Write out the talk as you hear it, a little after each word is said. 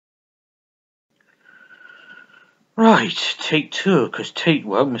Right, take two, because take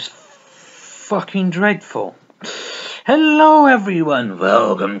one was fucking dreadful. Hello everyone,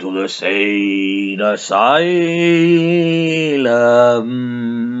 welcome to the Sane Asylum,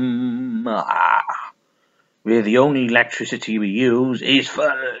 where the only electricity we use is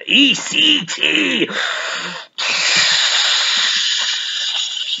for ECT.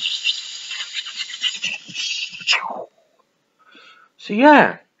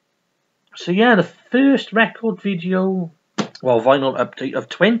 So yeah, the first record video, vinyl update of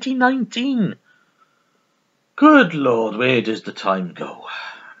 2019. Good Lord, where does the time go?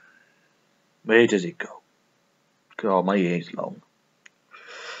 Where does it go? God, my hair's long.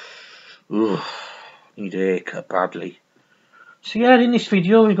 Ooh, need a haircut badly. So yeah, in this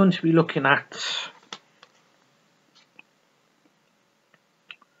video we're going to be looking at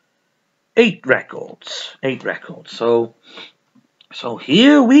 8 records. So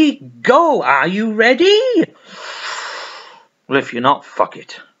here we go. Are you ready? Well, if you're not, fuck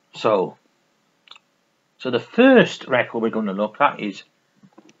it. So the first record we're going to look at is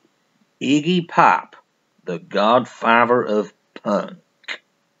Iggy Pop, the godfather of punk.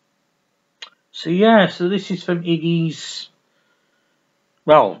 So this is from Iggy's,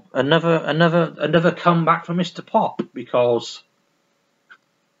 another comeback from Mr. Pop, because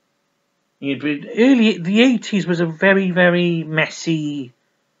the 80s was a very, very messy,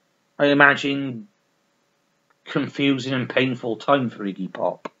 I imagine, confusing and painful time for Iggy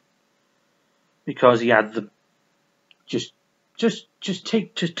Pop, because he had just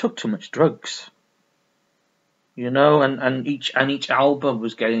took too much drugs, and each album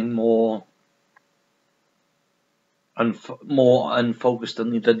was getting more unfocused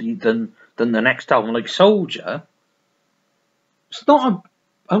than the next album. Like Soldier,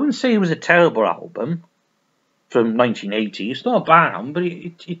 I wouldn't say it was a terrible album from 1980. It's not a bad album, but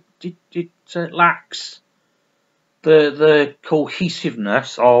it lacks the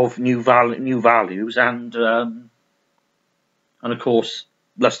cohesiveness of new values and of course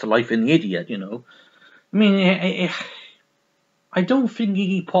Lust of Life in the Idiot. I mean, I don't think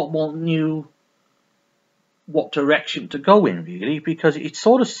Iggy Pop knew what direction to go in, really, because it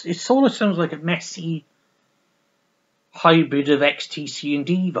sort of sounds like a messy hybrid of XTC and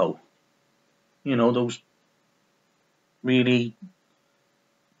Devo. Those really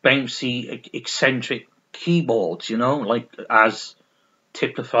bouncy, eccentric keyboards, like as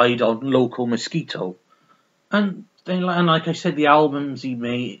typified on Local Mosquito. And like I said, the albums he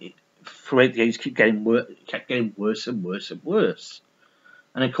made throughout the years kept getting worse and worse and worse.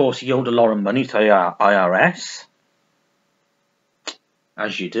 And of course, he owed a lot of money to IRS,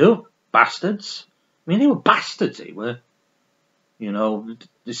 as you do, bastards. I mean, they were bastards. They were, the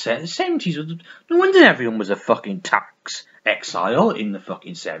 70s. No wonder everyone was a fucking tax exile in the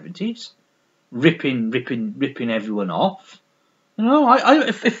fucking 70s, ripping everyone off.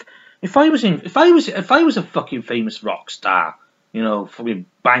 If I was a fucking famous rock star, fucking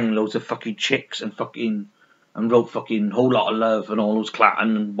banging loads of fucking chicks and wrote fucking Whole Lot of Love and all those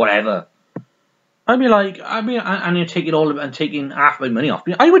and whatever, and you're taking all of it and taking half my money off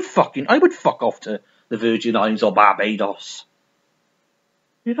me. I would fuck off to the Virgin Islands or Barbados.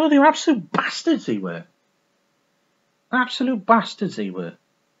 They were absolute bastards. They were absolute bastards. They were,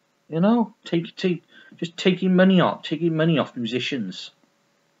 just taking money off musicians.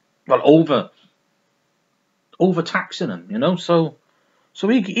 Well, overtaxing them. So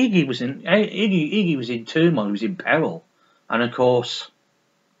Iggy was in turmoil. He was in peril, and of course,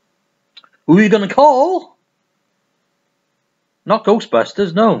 who are you going to call? Not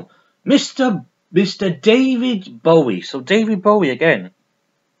Ghostbusters, no, Mr. David Bowie. So David Bowie again,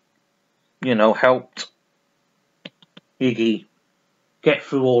 helped Iggy get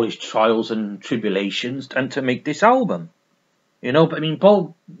through all his trials and tribulations and to make this album. But I mean,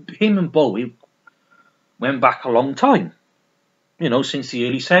 him and Bowie went back a long time. Since the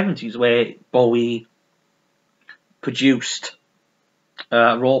early 70s, where Bowie produced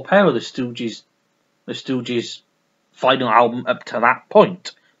Raw Power, the Stooges' final album up to that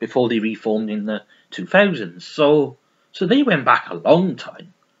point, before they reformed in the 2000s. So they went back a long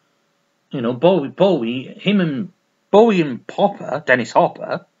time. Bowie and Popper, Dennis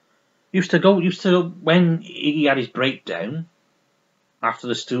Hopper, used to go when Iggy had his breakdown after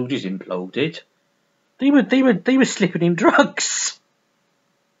the Stooges imploded. They were slipping him drugs.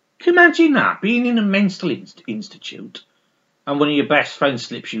 Can you imagine that? Being in a mental institute and one of your best friends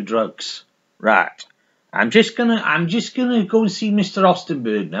slips you drugs. Right. I'm just gonna go and see Mr.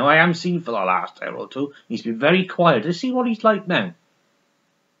 Ostenberg now. I haven't seen him for the last hour or two. He's been very quiet. Let's see what he's like now.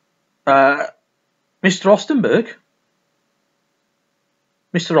 Mr. Ostenberg?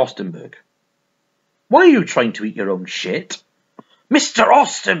 Mr. Ostenberg. Why are you trying to eat your own shit? Mr.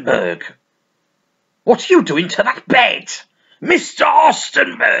 Ostenberg! What are you doing to that bed? Mr.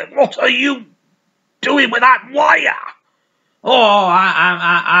 Ostenberg, what are you doing with that wire? Oh,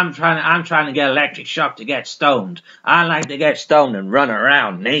 I'm trying to get electric shock to get stoned. I like to get stoned and run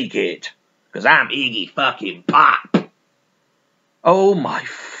around naked. Because I'm Iggy fucking Pop. Oh my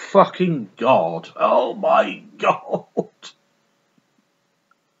fucking God. Oh my God.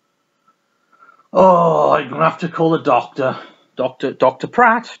 Oh, I'm going to have to call the doctor. Dr.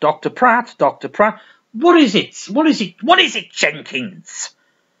 Pratt. What is it, Jenkins?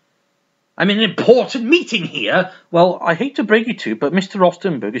 I'm in an important meeting here. Well, I hate to break it to you, but Mr.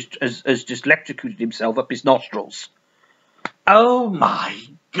 Ostenberg has just electrocuted himself up his nostrils. Oh my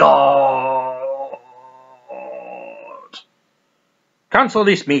God. Cancel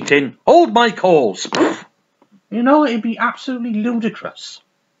this meeting. Hold my calls. You know, it'd be absolutely ludicrous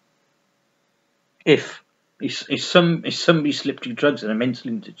if somebody slipped you drugs in a mental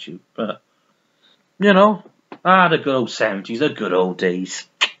institute. But, you know, the good old 70s, the good old days.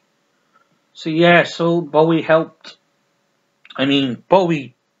 So yeah, so Bowie helped.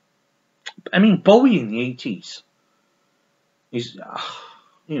 Bowie in the 80s.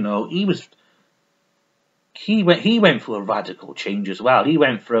 You know, he went for a radical change as well. He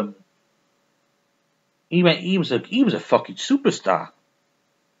was a fucking superstar.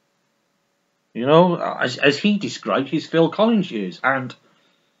 You know, as he described his Phil Collins years, and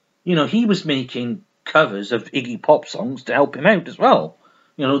you know, he was making covers of Iggy Pop songs to help him out as well.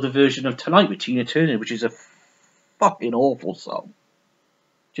 You know, the version of Tonight with Tina Turner, which is a fucking awful song.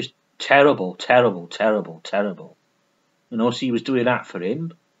 Just terrible. You know, so he was doing that for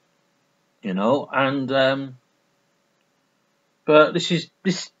him. You know, and but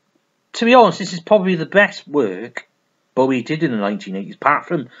to be honest, this is probably the best work Bowie did in the 1980s. Apart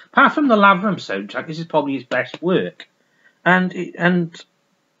from the Lavram soundtrack, this is probably his best work. And it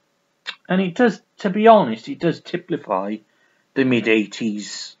does, to be honest, it does typify the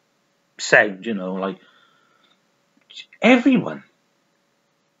mid-80s sound, you know, like everyone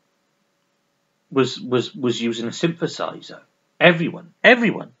was using a synthesizer. Everyone.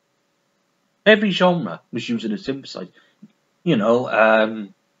 Every genre was using a synthesizer. You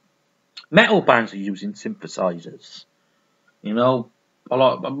know, metal bands are using synthesizers. You know,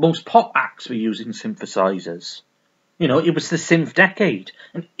 most pop acts were using synthesizers. You know, it was the synth decade,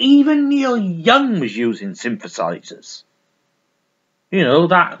 and even Neil Young was using synthesizers. You know,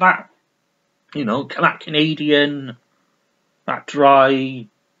 that Canadian, that dry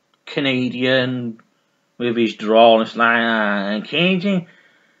Canadian with his drawl, it's like, kids are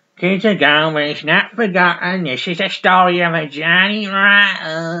gone, but it's not forgotten. This is a story of a Johnny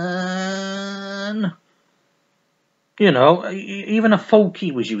Rotten. You know, even a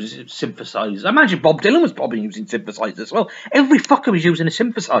folkie was using synthesizers. I imagine Bob Dylan was probably using synthesizers as well. Every fucker was using a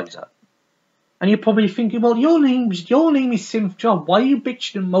synthesizer. And you're probably thinking, well, your name is SynthJohn. Why are you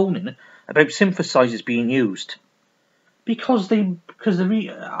bitching and moaning about synthesizers being used?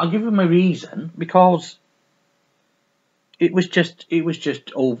 I'll give you my reason. Because it was just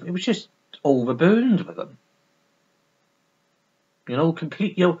overburdened with them. You know,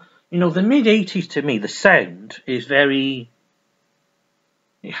 completely. You know, the mid-80s to me, the sound is very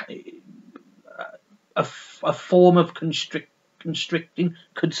a form of constricting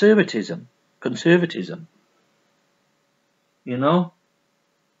conservatism. You know,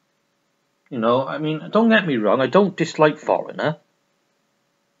 I mean, don't get me wrong. I don't dislike Foreigner,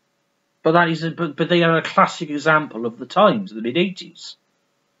 but but they are a classic example of the times, the mid-80s.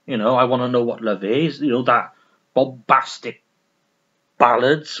 You know, I Want to Know What Love Is. You know, that bombastic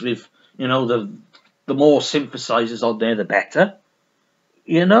ballads with, you know, the more synthesizers on there, the better.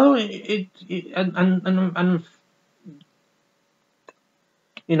 You know, and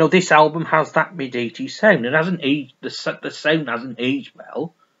you know, this album has that mid-80s sound. It hasn't aged. The sound hasn't aged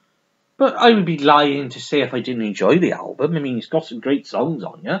well. But I would be lying to say if I didn't enjoy the album. I mean, it's got some great songs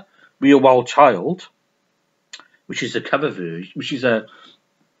on here. Real Wild Child, which is a cover version,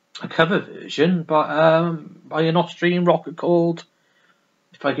 but by an Austrian rocker called,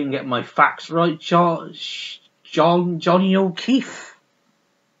 if I can get my facts right, Johnny O'Keefe.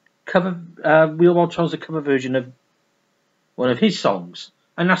 Real Wild Child is a cover version of one of his songs,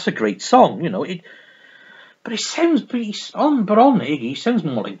 and that's a great song, you know. But it sounds pretty on Iggy, sounds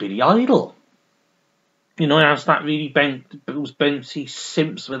more like Billy Idol. You know, it has that really those bouncy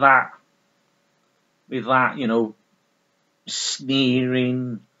simps with that, you know,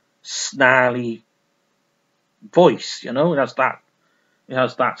 sneering, snarly voice. You know, it has that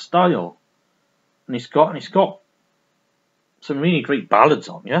style, and it's got some really great ballads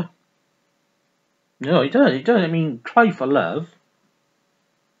on, yeah.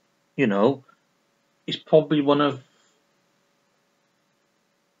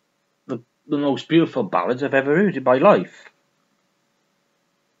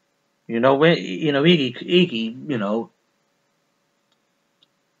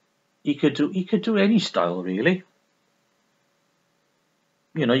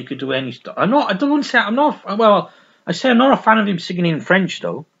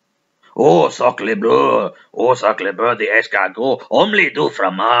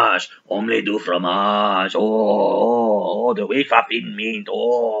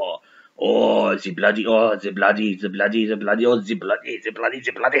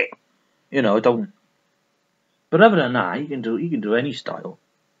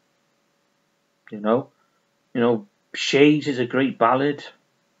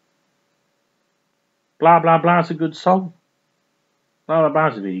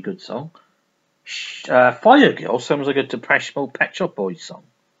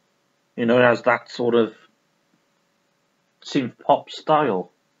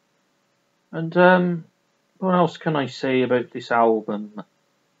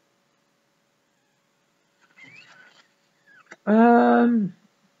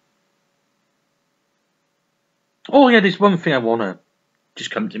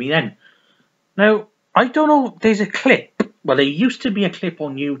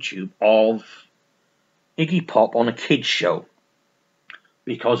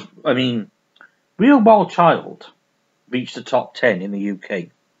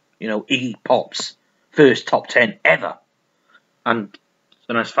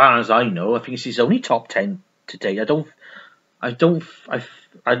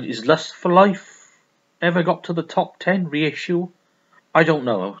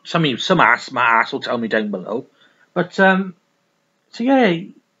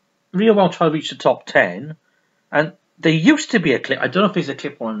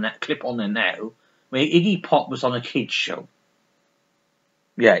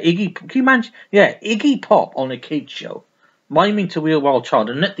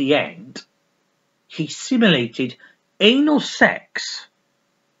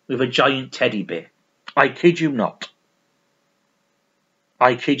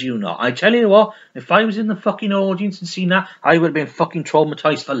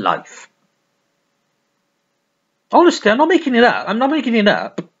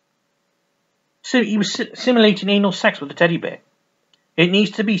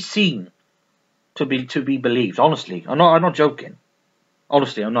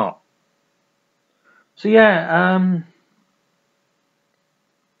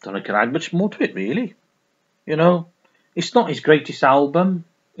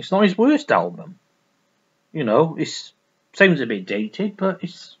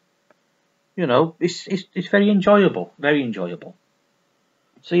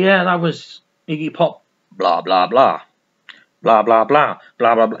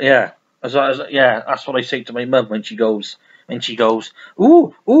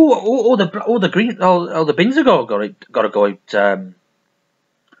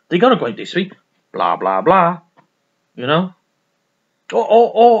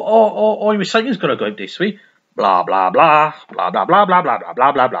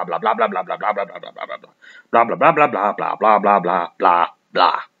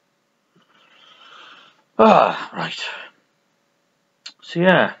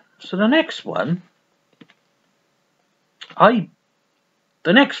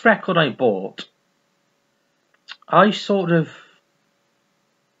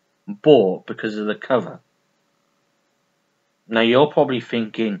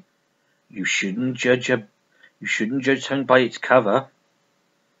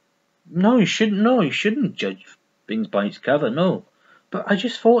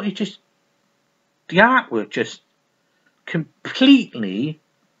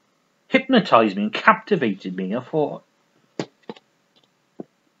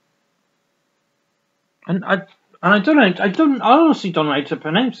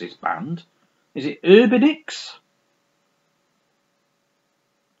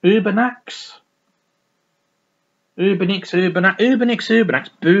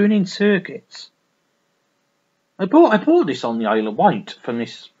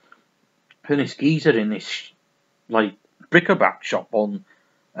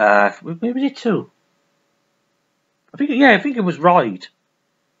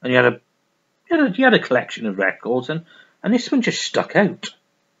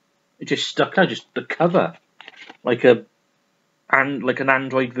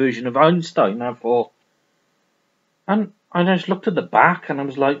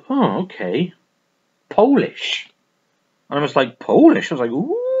 Polish. And I was like, Polish? I was like,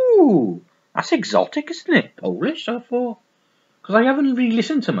 ooh, that's exotic, isn't it? Polish? I thought, because I haven't really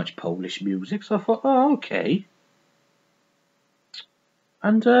listened to much Polish music, so I thought, oh, okay.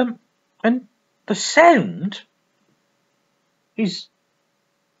 And the sound is,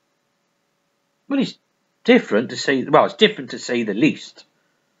 well, it's different to say, well, it's different to say the least.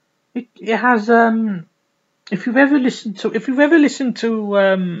 It has if you've ever listened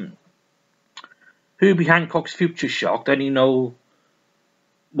to Herbie Hancock's Future Shock, then you know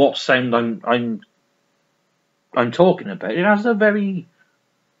what sound I'm talking about. It has a very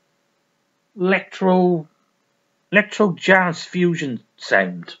electro jazz fusion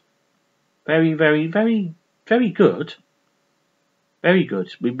sound. Very, very, very, very good. Very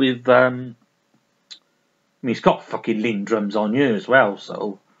good. With I mean, it's got fucking Linn drums on here as well,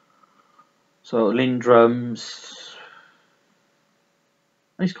 so Linn drums.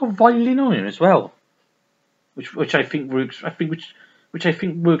 And it's got violin on here as well, which I think works. Which I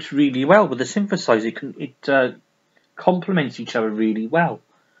think works really well with the synthesizer. It complements each other really well.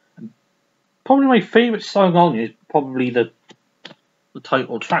 And probably my favourite song on here is probably the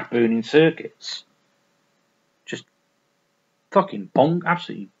title track, "Burning Circuits." Just fucking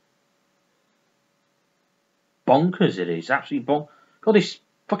absolutely bonkers it is. Absolutely got this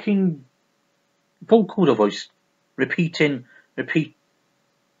fucking vocal voice repeat,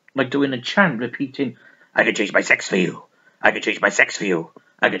 like doing a chant, repeating, "I can change my sex for you. I can change my sex for you.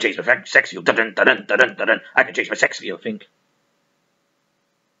 I can change my sex for you. Dun, dun, dun, dun, dun, dun. I can change my sex for you." I think.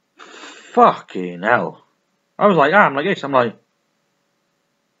 Fucking hell. I was like, I'm like this. I'm like,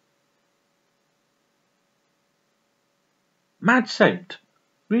 mad sound.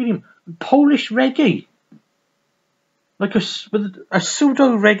 Really Polish reggae. Like a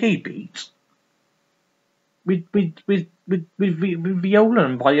pseudo reggae beat. With viola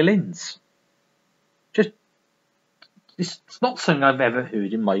and violins. Just, it's not something I've ever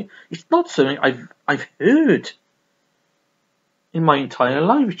heard in my. It's not something I've heard in my entire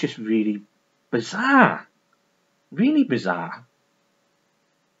life. It's just really bizarre, really bizarre,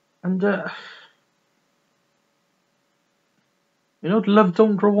 and you know, love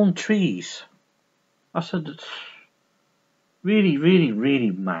don't grow on trees. I said, it's really, really,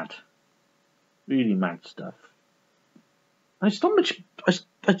 really mad. Really mad stuff. And it's not much.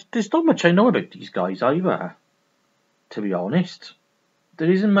 There's not much I know about these guys either. To be honest,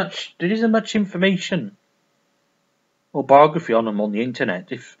 there isn't much information or biography on them on the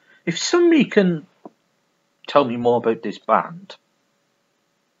internet. If somebody can tell me more about this band,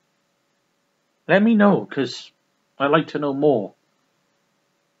 let me know, because I'd like to know more.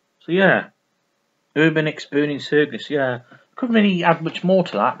 So yeah, Urban X Burning Circus. Yeah, couldn't really add much more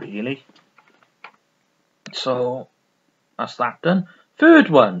to that really. So that's that done. Third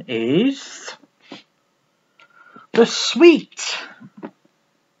one is the Sweet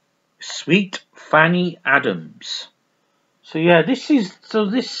Fanny Adams. So yeah, this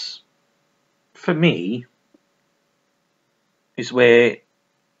for me is where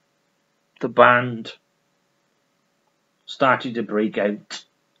the band started to break out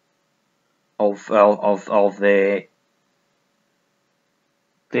of their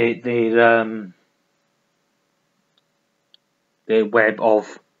web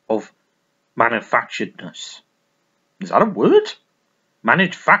of manufacturedness. Is that a word?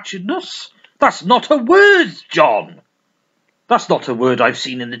 Manufacturedness? That's not a word, John. That's not a word I've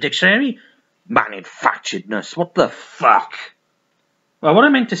seen in the dictionary. Manufacturedness. What the fuck? Well, what I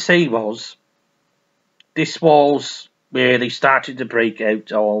meant to say was, this was where they started to break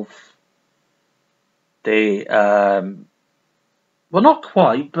out of the, well, not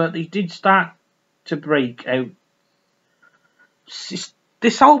quite, but they did start to break out.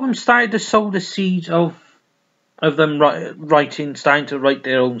 This album started to sow the seeds of them starting to write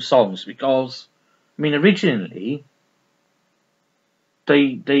their own songs, because, I mean, originally,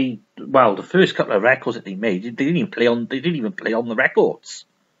 well, the first couple of records that they made, they didn't even play on the records,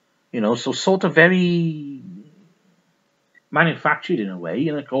 you know, so sort of very manufactured in a way.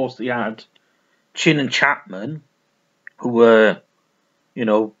 And of course they had Chin and Chapman, who were, you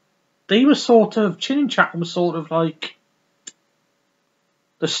know, Chin and Chapman was sort of like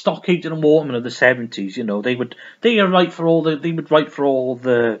the Stockton and Waterman of the 70s, you know. They would write for all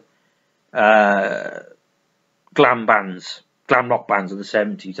the glam rock bands of the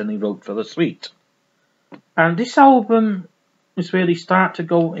 70s, and they wrote for the Sweet. And this album is where they start to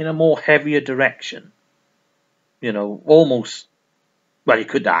go in a more heavier direction. You know, almost, well, you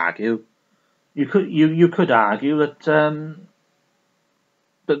could argue that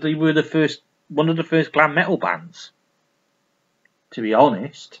that they were one of the first glam metal bands, to be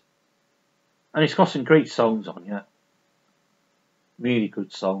honest. And it's got some great songs on here. Really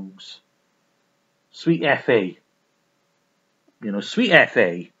good songs. Sweet F.A. You know, Sweet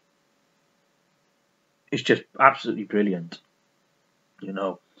F.A. is just absolutely brilliant. You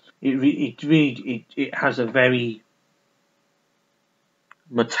know, it has a very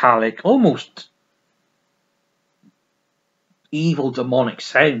metallic, almost evil demonic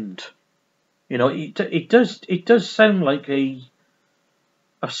sound. You know, it does sound like a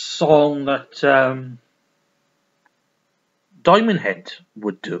song that Diamond Head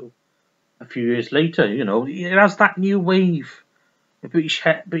would do a few years later. You know, it has that new wave, British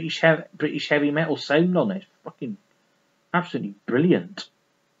heavy metal sound on it. Fucking absolutely brilliant,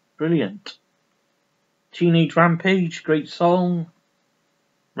 brilliant. Teenage Rampage, great song.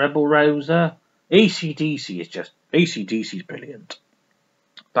 Rebel Rouser. AC/DC is brilliant.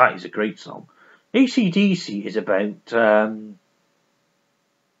 That is a great song. AC/DC is about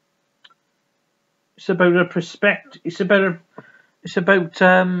it's about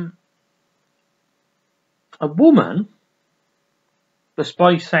a woman that's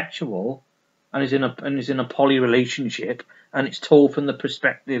bisexual and is in a poly relationship, and it's told from the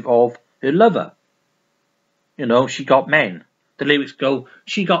perspective of her lover. You know, she got men. The lyrics go,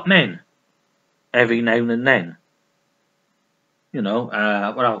 she got men every now and then. You know,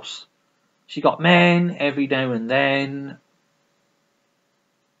 what else? She got men every now and then.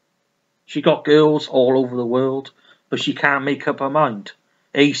 She got girls all over the world, but she can't make up her mind.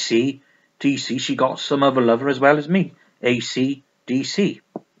 AC/DC, she got some other lover as well as me. AC/DC.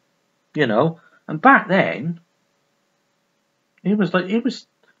 You know, and back then,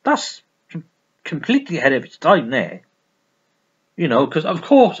 that's completely ahead of its time there. You know, because of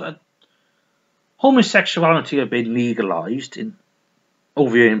course, homosexuality had been legalised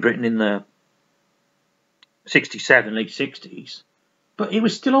over here in Britain in the 67, late 60s, but it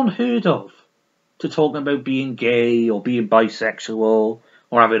was still unheard of to talk about being gay or being bisexual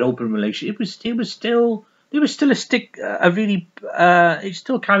or having an open relationship. It still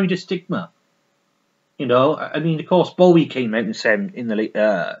carried a stigma. You know, I mean, of course, Bowie came out in the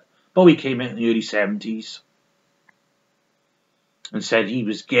early 70s and said he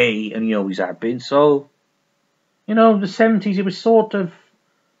was gay, and he always had been. So, you know, the 70s, it was sort of,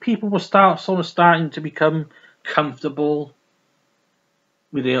 people were starting to become comfortable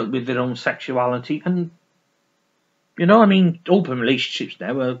with their own sexuality, and you know, I mean, open relationships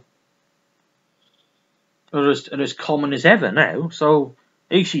now are as common as ever now. So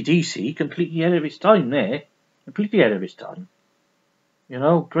AC/DC completely ahead of its time there, completely ahead of its time. You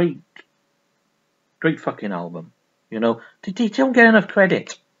know, great fucking album. You know, they don't get enough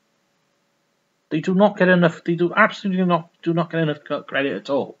credit. They do not get enough. They do absolutely do not get enough credit at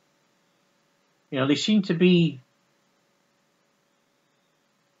all. You know, they seem to be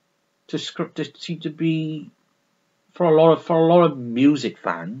for a lot of music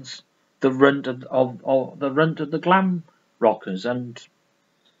fans the runt of the glam rockers, and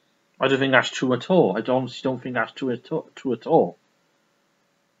I don't think that's true at all. I honestly don't think that's true at all.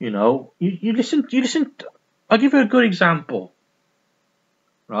 You know, you listen. I'll give you a good example,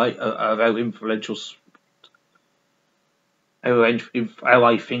 right, of how influential, how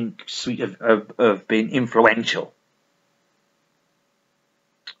I think Sweet have been influential.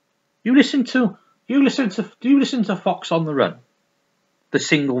 You listen to Fox on the Run, the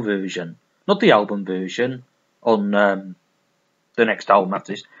single version, not the album version on the next album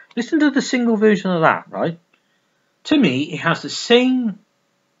after this. Listen to the single version of that, right? To me, it has the same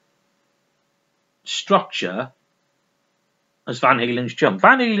structure as Van Halen's Jump.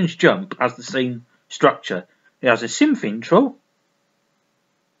 Van Halen's Jump has the same structure. It has a synth intro.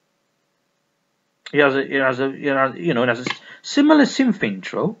 It has a similar synth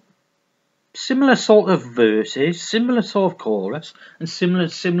intro, similar sort of verses, similar sort of chorus, and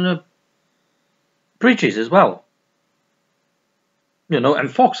similar bridges as well. You know,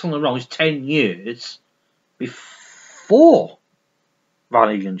 and Fox on the Run is 10 years before Van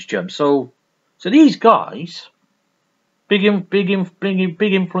Halen's Jump. So these guys, big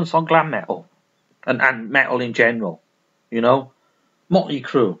influence on glam metal and metal in general. You know, Motley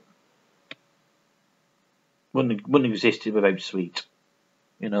Crue wouldn't have existed without Sweet.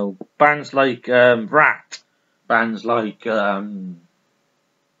 You know, bands like Rat, bands like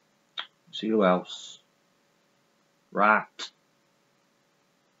see who else? Rat.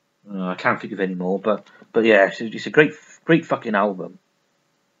 I can't think of any more, but yeah, it's a great fucking album.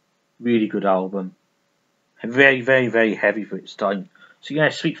 Really good album. And very, very, very heavy for its time. So yeah,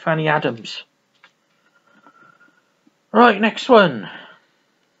 Sweet Fanny Adams. Right, next one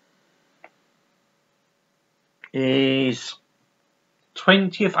is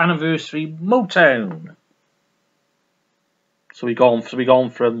 20th anniversary Motown. So we gone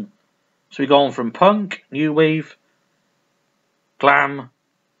from punk, new wave, glam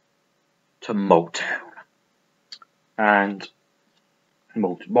to Motown. And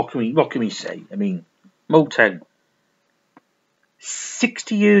what can we say? I mean, Motown,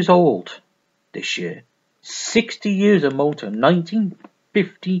 60 years old this year. 60 years of Motown,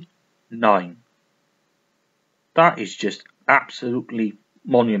 1959. That is just absolutely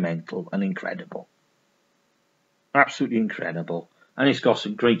monumental and incredible. Absolutely incredible. And it's got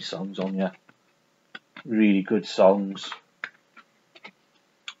some great songs on here. Really good songs.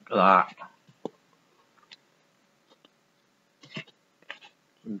 Look at that.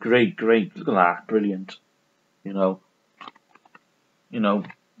 Great. Look at that. Brilliant. You know,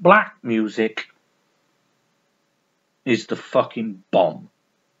 black music is the fucking bomb.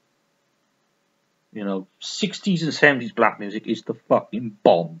 60s and 70s black music is the fucking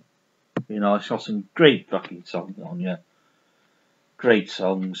bomb. It's got some great fucking songs on here. Great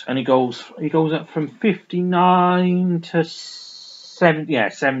songs. And it goes up from 59 to 70. Yeah,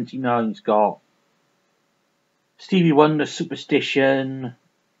 79. It's got Stevie Wonder, Superstition,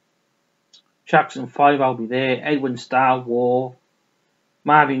 Jackson 5, I'll Be There, Edwin Star War,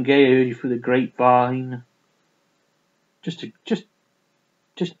 Marvin Gaye, I Heard You Through the Grapevine. Just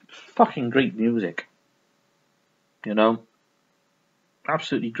fucking great music.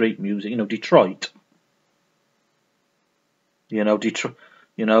 Absolutely great music. Detroit. Detroit.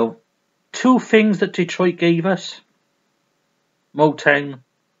 Two things that Detroit gave us: Motown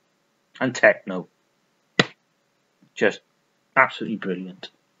and techno. Just absolutely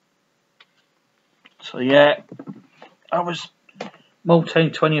brilliant. So yeah, that was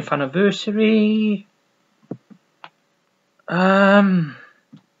Motown 20th anniversary. How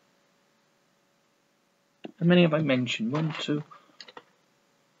many have I mentioned? 1, 2,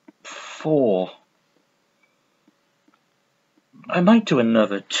 4. I might do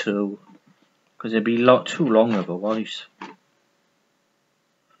another 2 because it'd be too long otherwise.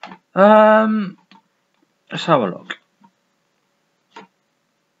 Let's have a look.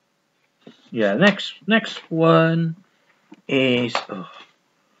 Yeah, next one is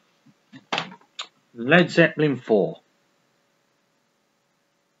Led Zeppelin 4.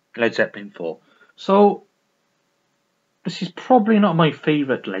 Led Zeppelin 4. So this is probably not my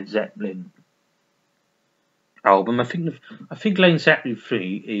favourite Led Zeppelin album. I think Led Zeppelin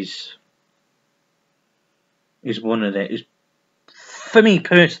 3 is one of their, for me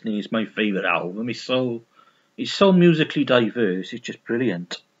personally, is my favourite album. It's so musically diverse. It's just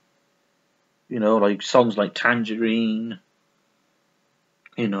brilliant. Like songs like Tangerine.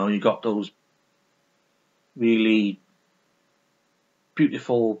 You got those really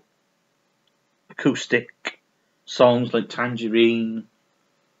beautiful acoustic songs like Tangerine,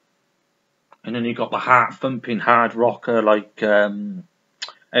 and then you got the heart thumping hard rocker like Out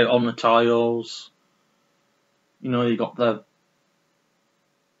on the Tiles. You got the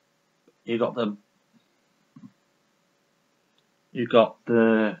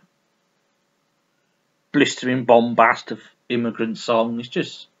blistering bombast of Immigrant Song. It's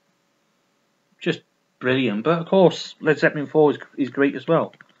just brilliant. But of course, Led Zeppelin 4 is great as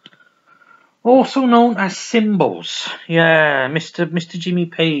well. Also known as Symbols. Yeah, Mr. Jimmy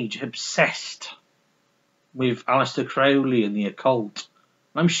Page, obsessed with Aleister Crowley and the occult.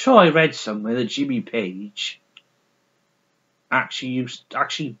 I'm sure I read somewhere that Jimmy Page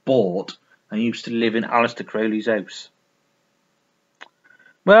actually bought and used to live in Aleister Crowley's house.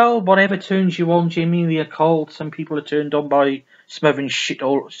 Well, whatever turns you on, Jimmy, the occult. Some people are turned on by smothering shit,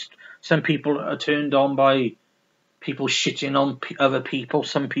 or some people are turned on by people shitting on other people.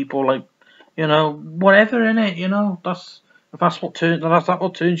 Some people like, whatever in it. That's what turns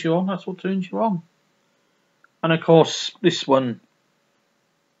you on. That's what turns you on. And of course, this one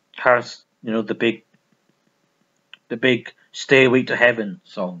has the big Stairway to Heaven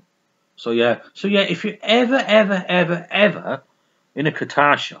song. So yeah, if you're ever in a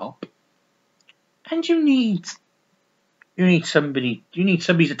guitar shop and you need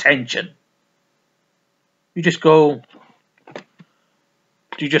somebody's attention, you just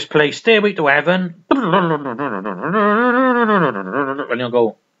play Stairway to Heaven, and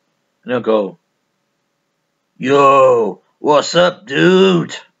you'll go, yo, what's up,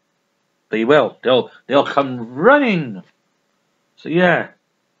 dude? They will. They'll come running. So yeah,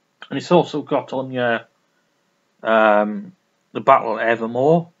 and it's also got on your the Battle at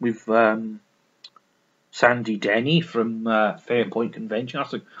Evermore with Sandy Denny from Fairpoint Convention.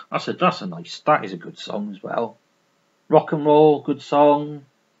 That is a good song as well. Rock and Roll, good song.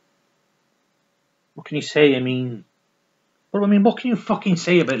 What can you say? I mean, But I mean, what can you fucking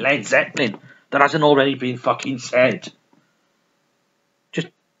say about Led Zeppelin that hasn't already been fucking said?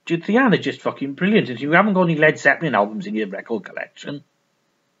 They're just fucking brilliant. If you haven't got any Led Zeppelin albums in your record collection,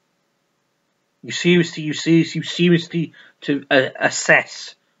 you seriously to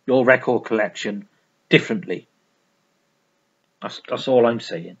assess your record collection differently. That's all I'm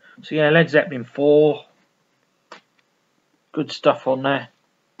saying. So yeah, Led Zeppelin 4, good stuff on there.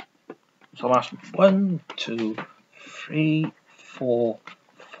 So that's 1, 2, 3, 4,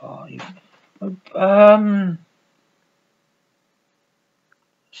 5. Let's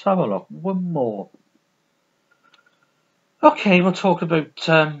have a look. One more. Okay, we'll talk about.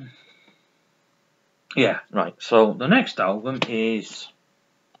 Yeah, right. So the next album is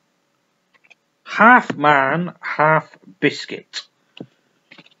Half Man, Half Biscuit.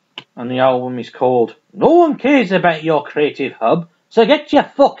 And the album is called No One Cares About Your Creative Hub, so get your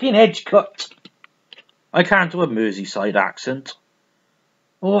fucking edge cut. I can't do a Merseyside accent.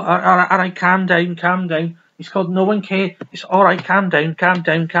 Oh, alright, calm down. It's called No One Cares. It's alright, calm down.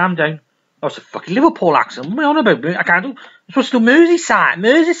 Oh, it's a fucking Liverpool accent. What am I on about? I can't do. I'm supposed to do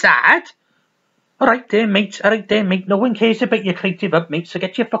Merseyside. Alright there, mate. No one cares about your creative hub, mate, so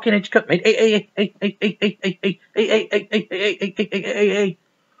get your fucking edge cut, mate. Hey.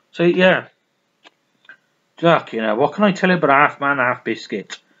 So, yeah. Jack, you know, what can I tell you about Half Man, Half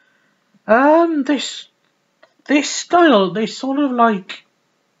Biscuit? This style, they sort of like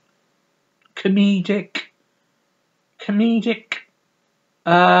comedic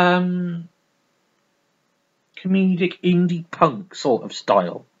indie punk sort of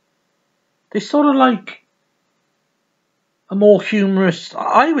style. They're sort of like a more humorous,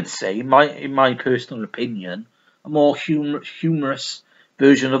 I would say, in my personal opinion, a more humorous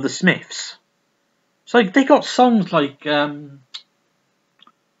version of the Smiths. It's like they got songs like I'll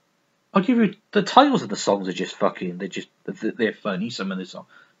give you the titles of the songs are just fucking they're funny. Some of the songs,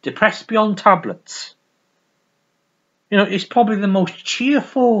 Depressed Beyond Tablets. You know, it's probably the most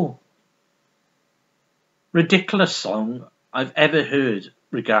cheerful, ridiculous song I've ever heard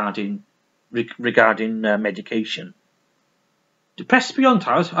regarding medication. Depressed beyond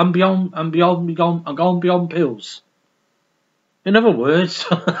tablets, I'm gone beyond pills. In other words,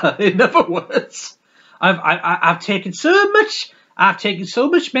 I've taken so much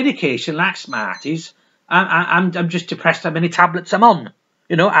medication like Smarties. I'm just depressed how many tablets I'm on.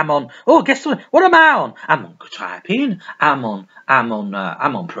 You know, I'm on. Oh, guess what? What am I on? I'm on quetiapine. I'm on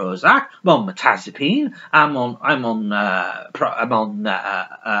Prozac. I'm on metazapine. I'm on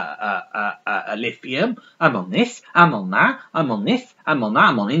lithium. I'm on this. I'm on that. I'm on this. I'm on that.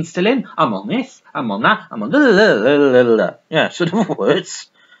 I'm on insulin. I'm on this. I'm on that. I'm on. Yeah. So in other words,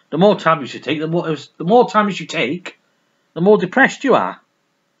 the more tablets you take, the more tablets you take, the more depressed you are.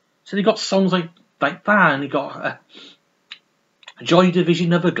 So they got songs like that, and they got. Joy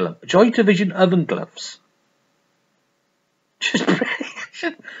Division oven gloves. Just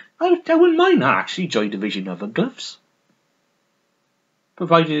I wouldn't mind that actually. Joy Division oven gloves,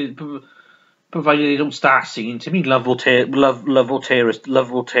 provided they don't start singing to me. Love will tear us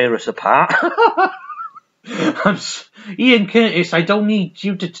apart. Ian Curtis, I don't need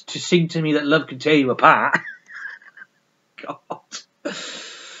you to sing to me that love can tear you apart. God.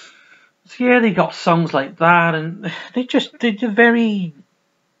 Yeah, they got songs like that, and they're very,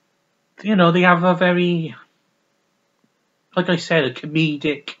 you know, they have a very, like I said, a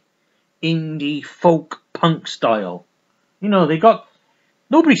comedic, indie, folk, punk style. You know,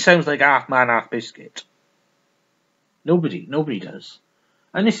 nobody sounds like Half Man, Half Biscuit. Nobody does.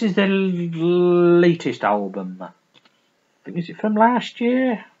 And this is their latest album. I think, is it from last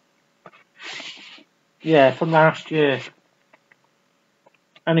year? Yeah, from last year.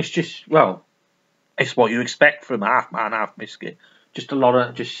 And it's just, well, it's what you expect from Half Man, Half Biscuit. Just a lot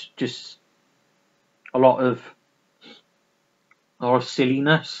of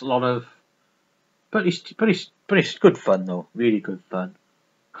silliness, but it's good fun though, really good fun.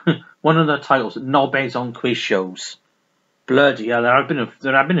 One of the titles, Knobheads on Quiz Shows. Bloody hell, there have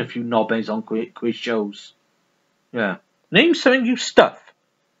been a few knobheads on quiz shows. Yeah. Name something you stuff.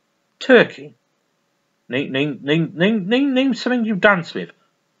 Turkey. Name something you dance with.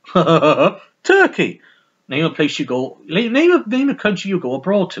 Turkey. Name a place you go. Name a country you go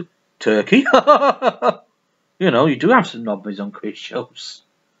abroad to. Turkey. You know, you do have some knobheads on quiz shows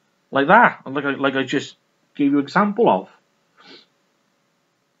like that, like I just gave you an example of.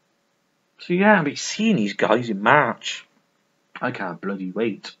 So yeah, I'll be seeing these guys in March. I can't bloody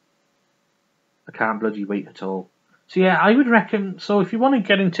wait. At all. So yeah, I would recommend. So if you want to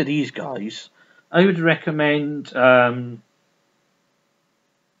get into these guys, I would recommend.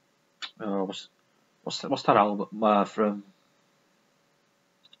 What's that album from?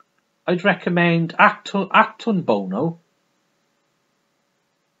 I'd recommend Acton Bono,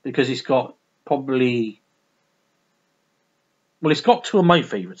 because it's got probably, well, it's got two of my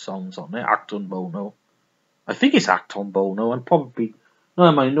favourite songs on it. Acton Bono, I think it's Acton Bono, and probably,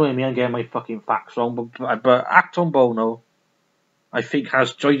 no, knowing me, I'm getting my fucking facts wrong, but Acton Bono, I think,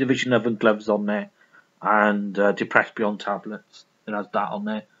 has Joy Division Oven Gloves on there, and Depressed Beyond Tablets. It has that on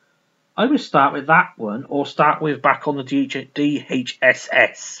there. I would start with that one, or start with Back on the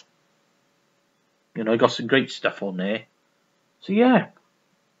DHSS. You know, I got some great stuff on there. So yeah,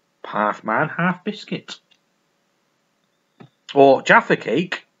 half man, half biscuit. Or Jaffa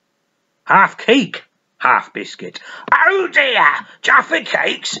Cake, half biscuit. Oh dear, Jaffa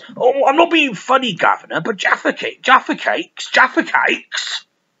Cakes. Oh, I'm not being funny, Governor, but Jaffa Cakes.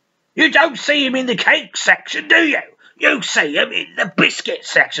 You don't see him in the cake section, do you? You see him in the biscuit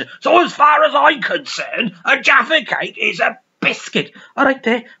section. So as far as I'm concerned, a Jaffa Cake is a biscuit. All right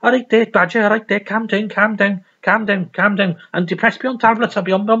there, Badger, all right there, calm down. And Depressed Beyond Tablets, I'll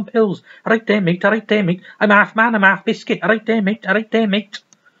be on pills. All right there, mate. I'm half man, I'm half biscuit. All right there, mate.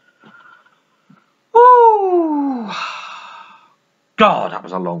 Oh, God, that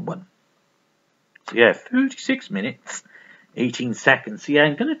was a long one. So yeah, 36 minutes, 18 seconds. So yeah,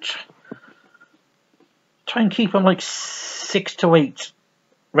 I'm going to try and keep them like 6 to 8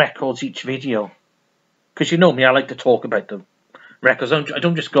 records each video. Because you know me, I like to talk about the records. I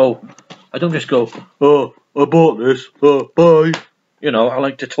don't just go, oh, I bought this, bye. You know, I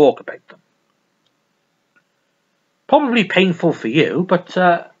like to talk about them. Probably painful for you, but,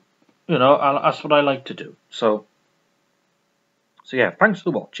 you know, that's what I like to do. So yeah, thanks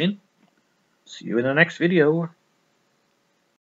for watching. See you in the next video.